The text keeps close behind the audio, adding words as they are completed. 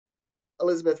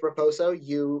Elizabeth Raposo.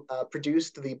 You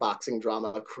produced the boxing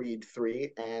drama Creed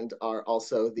 3 and are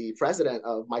also the president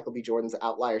of Michael B. Jordan's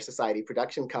Outlier Society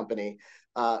production company.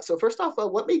 So first off,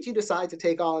 what made you decide to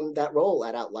take on that role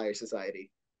at Outlier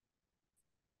Society?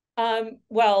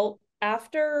 Well,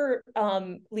 after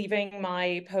leaving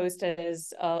my post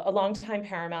as a longtime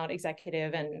Paramount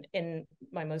executive, and in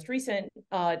my most recent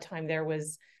time there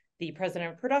was the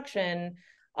president of production,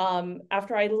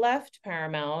 after I left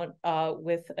Paramount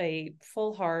with a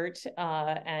full heart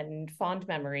and fond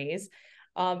memories,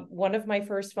 one of my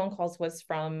first phone calls was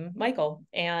from Michael,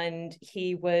 and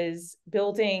he was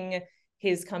building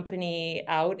his company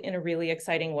out in a really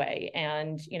exciting way.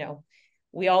 And,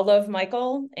 we all love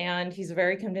Michael, and he's a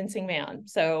very convincing man.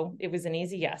 So it was an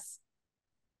easy yes.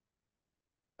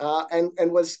 And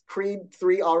was Creed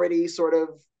 3 already sort of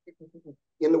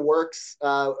in the works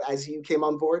as you came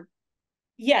on board?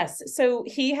 Yes. So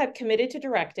he had committed to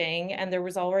directing, and there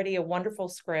was already a wonderful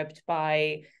script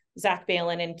by Zach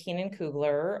Balin and Keenan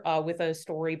Coogler with a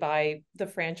story by the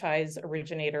franchise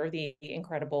originator, the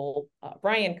incredible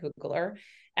Brian Coogler.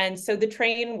 And so the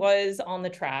train was on the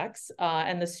tracks,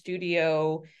 and the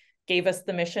studio gave us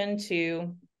the mission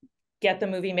to get the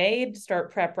movie made,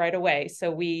 start prep right away.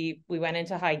 So we went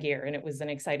into high gear, and it was an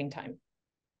exciting time.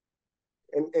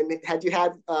 And had you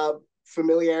had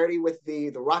familiarity with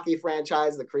the Rocky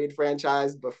franchise, the Creed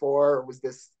franchise before, or was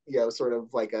this sort of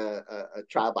like a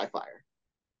trial by fire?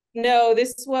 No,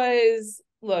 this was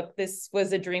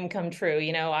a dream come true.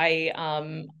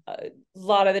 A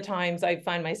lot of the times I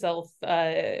find myself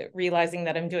realizing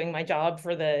that I'm doing my job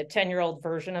for the 10-year-old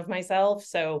version of myself.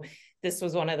 So this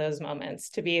was one of those moments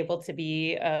to be able to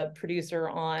be a producer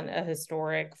on a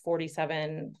historic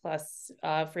 47 plus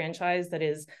franchise that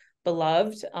is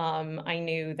beloved. I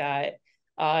knew that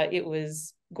it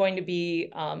was going to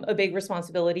be a big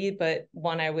responsibility, but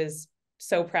one I was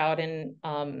so proud and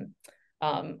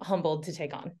humbled to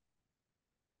take on.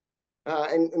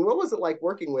 And what was it like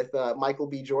working with Michael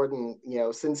B. Jordan?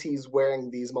 Since he's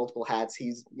wearing these multiple hats,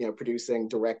 he's producing,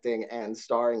 directing, and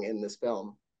starring in this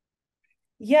film.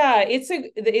 Yeah, it's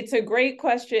a great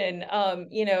question.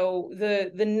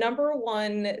 The number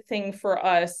one thing for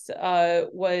us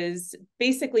was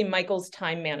basically Michael's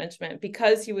time management,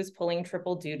 because he was pulling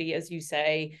triple duty, as you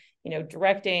say,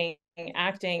 directing,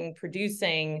 acting,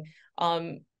 producing.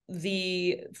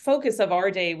 The focus of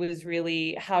our day was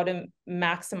really how to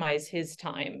maximize his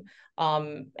time.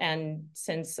 And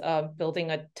since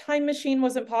building a time machine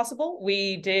wasn't possible,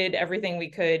 we did everything we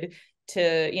could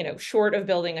to, short of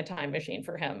building a time machine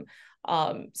for him.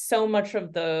 So much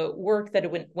of the work that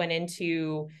went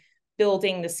into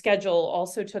building the schedule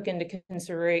also took into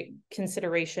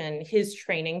consideration his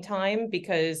training time,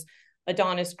 because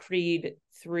Adonis Creed,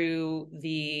 through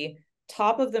the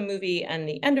top of the movie and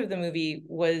the end of the movie,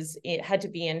 it had to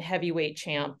be in heavyweight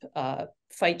champ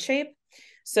fight shape.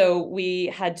 So we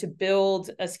had to build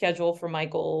a schedule for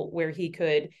Michael where he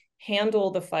could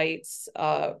handle the fights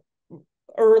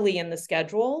early in the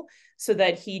schedule, so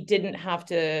that he didn't have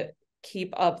to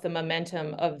keep up the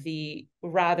momentum of the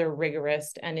rather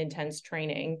rigorous and intense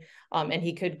training. And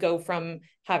he could go from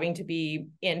having to be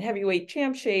in heavyweight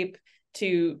champ shape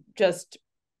to just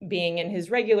being in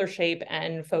his regular shape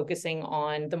and focusing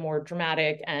on the more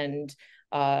dramatic and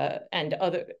the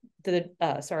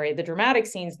dramatic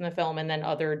scenes in the film, and then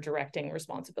other directing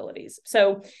responsibilities.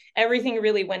 So everything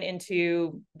really went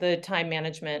into the time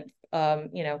management,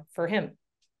 for him.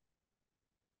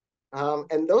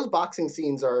 And those boxing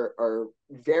scenes are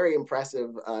very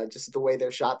impressive. Just the way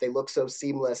they're shot, they look so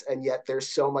seamless, and yet there's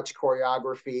so much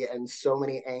choreography and so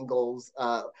many angles.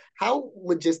 How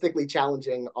logistically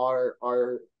challenging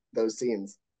are those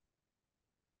scenes?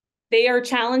 They are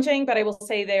challenging, but I will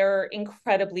say they're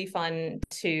incredibly fun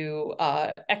to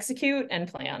execute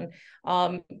and plan.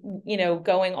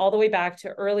 Going all the way back to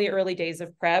early days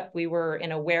of prep, we were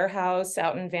in a warehouse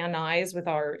out in Van Nuys with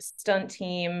our stunt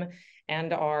team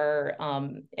and our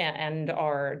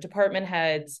department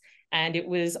heads, and it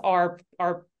was our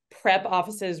prep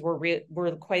offices were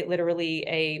quite literally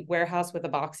a warehouse with a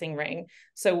boxing ring.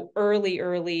 So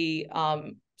early,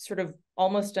 sort of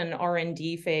almost an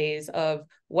R&D phase of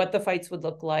what the fights would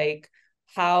look like,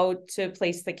 how to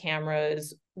place the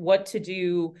cameras, what to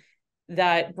do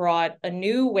that brought a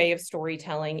new way of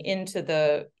storytelling into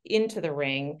the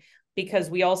ring. Because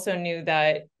we also knew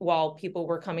that while people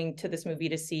were coming to this movie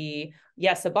to see,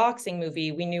 yes, a boxing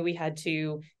movie, we knew we had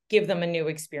to give them a new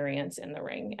experience in the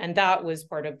ring. And that was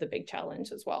part of the big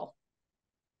challenge as well.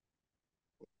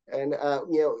 And,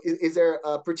 is there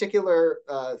a particular,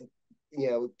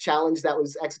 challenge that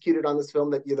was executed on this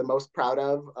film that you're the most proud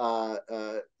of,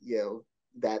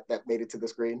 that made it to the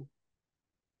screen?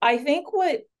 I think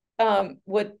what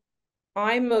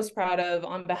I'm most proud of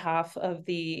on behalf of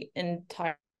the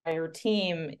entire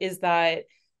team is that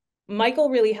Michael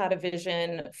really had a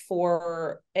vision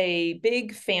for a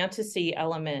big fantasy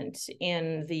element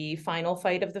in the final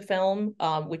fight of the film,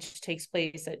 which takes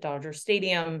place at Dodger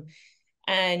Stadium.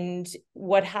 And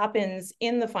what happens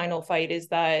in the final fight is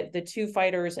that the two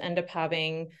fighters end up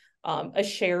having a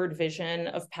shared vision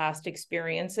of past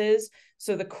experiences.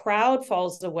 So the crowd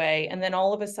falls away, and then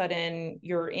all of a sudden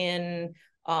you're in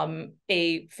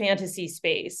a fantasy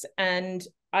space. And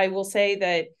I will say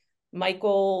that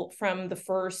Michael, from the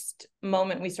first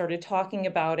moment we started talking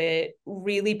about it,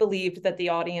 really believed that the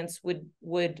audience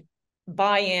would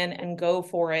buy in and go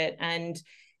for it. And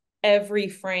every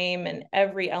frame and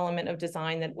every element of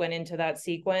design that went into that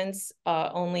sequence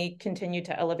only continued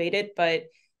to elevate it. But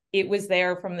it was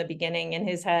there from the beginning in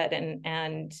his head,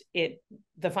 and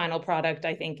the final product,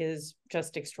 I think, is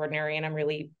just extraordinary. And I'm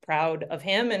really proud of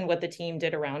him and what the team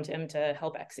did around him to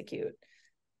help execute.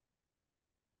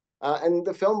 And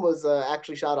the film was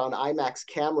actually shot on IMAX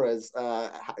cameras.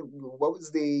 What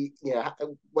was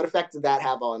what effect did that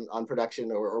have on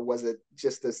production, or was it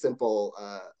just a simple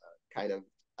kind of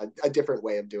a different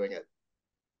way of doing it?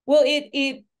 Well,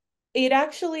 it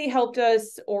actually helped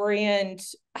us orient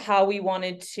how we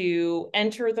wanted to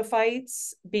enter the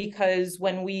fights, because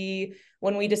when we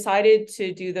decided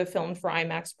to do the Film for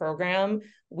IMAX program,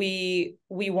 we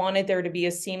wanted there to be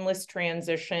a seamless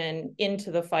transition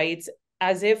into the fights,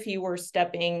 as if you were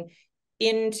stepping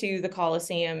into the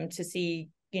Coliseum to see,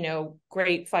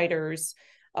 great fighters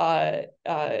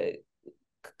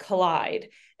collide.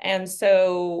 And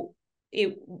so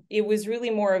it was really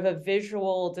more of a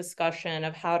visual discussion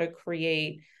of how to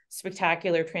create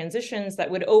spectacular transitions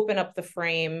that would open up the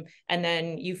frame, and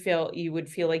then you would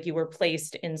feel like you were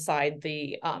placed inside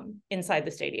the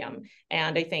stadium.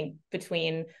 And I think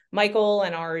between Michael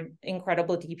and our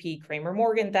incredible DP Kramer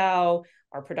Morgenthau,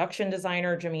 our production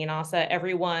designer Jameen Asa,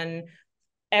 everyone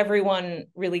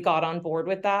really got on board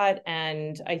with that,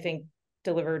 and I think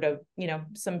delivered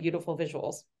some beautiful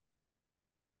visuals.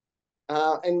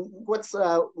 And what's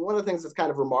one of the things that's kind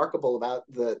of remarkable about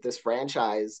this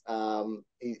franchise, and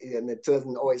it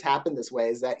doesn't always happen this way,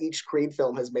 is that each Creed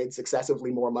film has made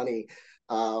successively more money.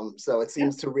 So it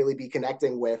seems to really be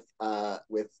connecting with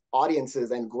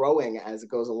audiences and growing as it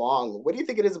goes along. What do you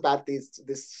think it is about this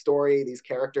story, these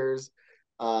characters,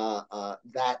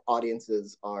 that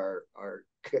audiences are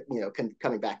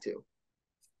coming back to?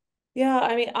 Yeah,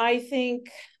 I mean, I think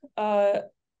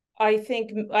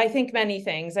many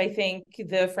things. I think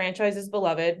the franchise is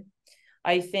beloved.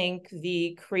 I think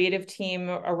the creative team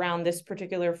around this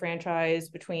particular franchise,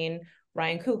 between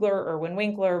Ryan Coogler, Irwin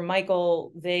Winkler,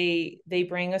 Michael, they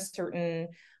bring a certain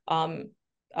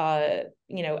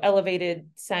elevated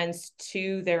sense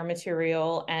to their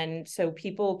material, and so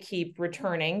people keep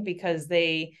returning because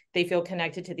they feel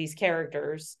connected to these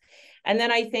characters. And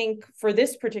then I think for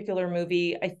this particular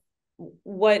movie,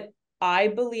 what I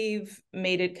believe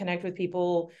made it connect with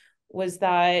people was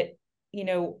that,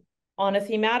 on a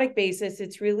thematic basis,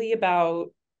 it's really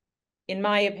about, in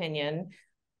my opinion,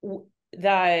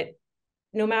 that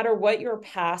no matter what your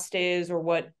past is or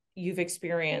what you've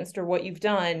experienced or what you've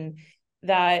done,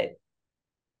 that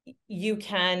you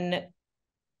can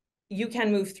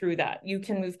move through that. You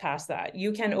can move past that.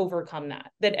 You can overcome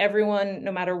that. That everyone,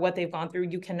 no matter what they've gone through,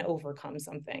 you can overcome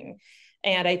something.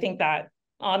 And I think that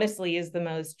honestly is the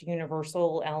most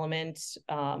universal element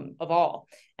of all.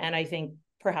 And I think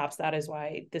perhaps that is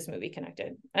why this movie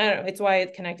connected. I don't know, it's why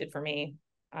it connected for me.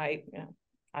 I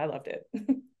loved it.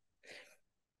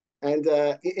 And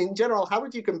in general, how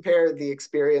would you compare the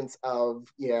experience of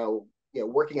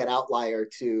working at Outlier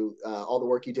to all the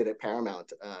work you did at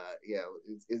Paramount?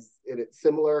 Is it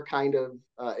similar kind of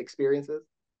experiences?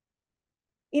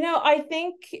 I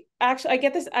think actually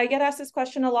I get asked this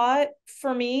question a lot.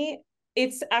 For me,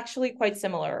 it's actually quite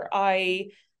similar. I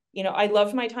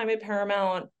loved my time at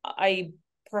Paramount. I,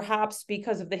 perhaps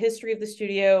because of the history of the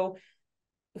studio,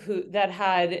 that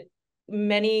had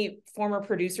many former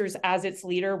producers as its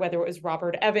leader, whether it was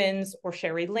Robert Evans or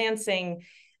Sherry Lansing,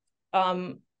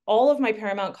 all of my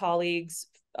Paramount colleagues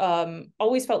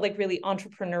always felt like really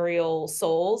entrepreneurial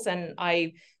souls. And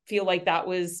I feel like that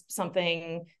was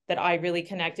something that I really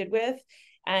connected with.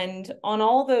 And on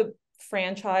all the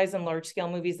franchise and large scale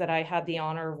movies that I had the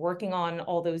honor of working on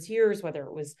all those years, whether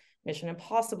it was Mission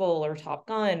Impossible or Top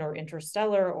Gun or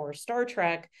Interstellar or Star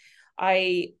Trek,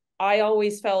 I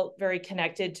always felt very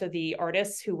connected to the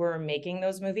artists who were making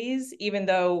those movies, even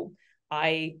though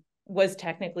I was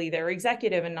technically their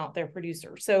executive and not their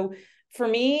producer. So for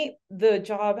me, the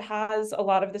job has a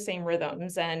lot of the same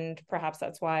rhythms, and perhaps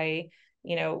that's why,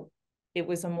 it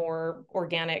was a more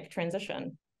organic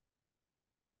transition.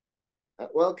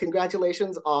 Well,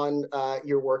 congratulations on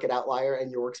your work at Outlier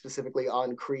and your work specifically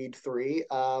on Creed 3.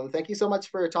 Thank you so much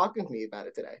for talking to me about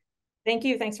it today. Thank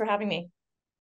you. Thanks for having me.